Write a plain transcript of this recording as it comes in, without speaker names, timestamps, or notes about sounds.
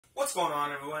What's going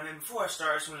on, everyone? And before I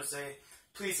start, I just want to say,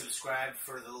 please subscribe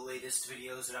for the latest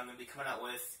videos that I'm going to be coming out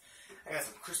with. I got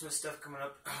some Christmas stuff coming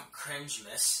up.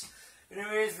 Cringe-miss.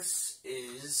 Anyways, this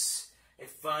is a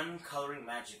fun coloring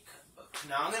magic book.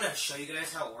 Now, I'm going to show you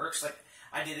guys how it works. Like,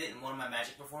 I did it in one of my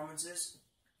magic performances.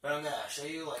 But I'm going to show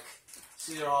you, like,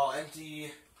 see they're all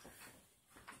empty.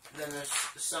 Then there's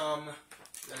some.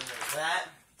 Then there's that.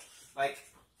 Like,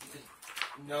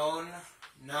 none,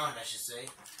 I should say.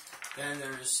 Then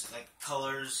there's, like,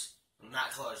 colors.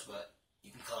 Not colors, but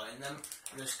you can color in them.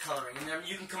 And there's coloring in them.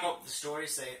 You can come up with a story,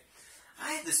 say,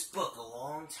 I had this book a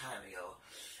long time ago.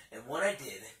 And what I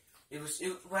did,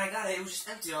 when I got it, it was just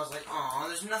empty. I was like, aw,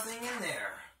 there's nothing in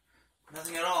there.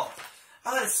 Nothing at all.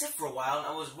 I let it sit for a while, and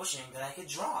I was wishing that I could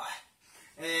draw.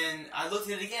 And I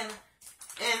looked at it again,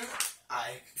 and I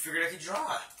figured I could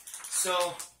draw.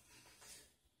 So,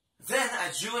 then I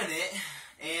drew in it,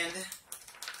 and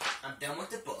I'm done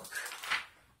with the book.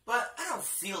 But I don't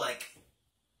feel like,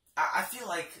 I feel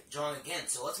like drawing again,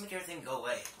 so let's make everything go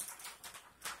away.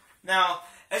 Now,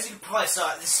 as you probably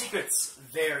saw, the secret's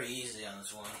very easy on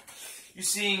this one. You're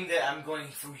seeing that I'm going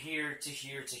from here to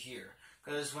here to here.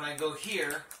 Because when I go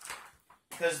here,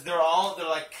 because they're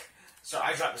like, so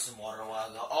I dropped this in water a while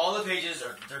ago. All the pages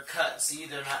they're cut. See,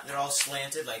 they're all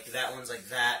slanted. Like that one's like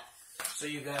that. So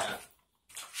you got,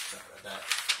 sorry about that.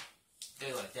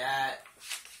 They like that.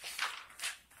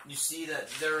 You see that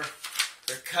they're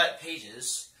cut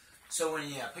pages. So when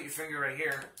you put your finger right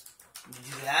here, you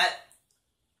do that.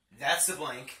 That's the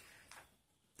blank.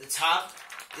 The top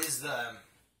is the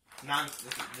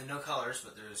no colors,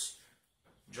 but there's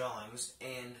drawings,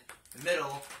 and the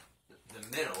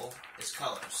middle is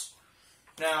colors.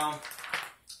 Now,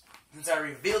 since I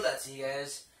revealed that to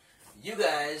you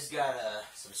guys gotta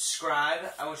subscribe.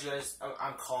 I want you guys.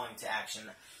 I'm calling to action.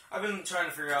 I've been trying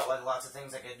to figure out like lots of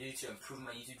things I can do to improve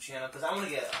my YouTube channel because I want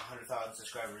to get 100,000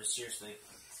 subscribers. Seriously.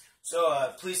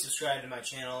 So please subscribe to my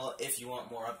channel if you want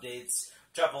more updates.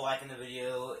 Drop a like in the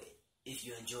video if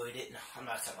you enjoyed it. No, I'm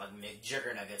not talking about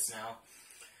McJigger nuggets now.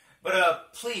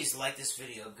 But please like this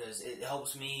video because it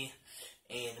helps me.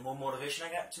 And the more motivation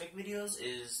I got to make videos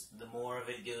is the more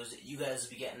videos that you guys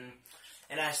will be getting.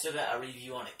 And I still got a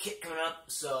review on a kit coming up,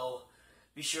 so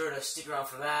be sure to stick around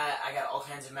for that. I got all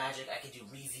kinds of magic. I can do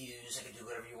reviews. I can do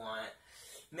whatever you want.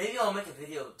 Maybe I'll make a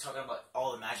video talking about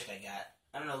all the magic I got.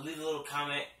 I don't know, leave a little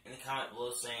comment in the comment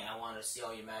below saying I want to see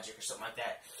all your magic or something like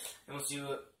that. And we'll see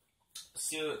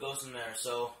what it goes from there.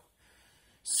 So,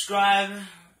 subscribe.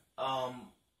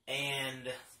 And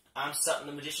I'm Sutton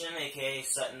the Magician, a.k.a.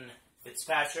 Sutton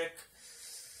Fitzpatrick.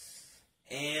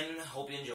 And hope you enjoy.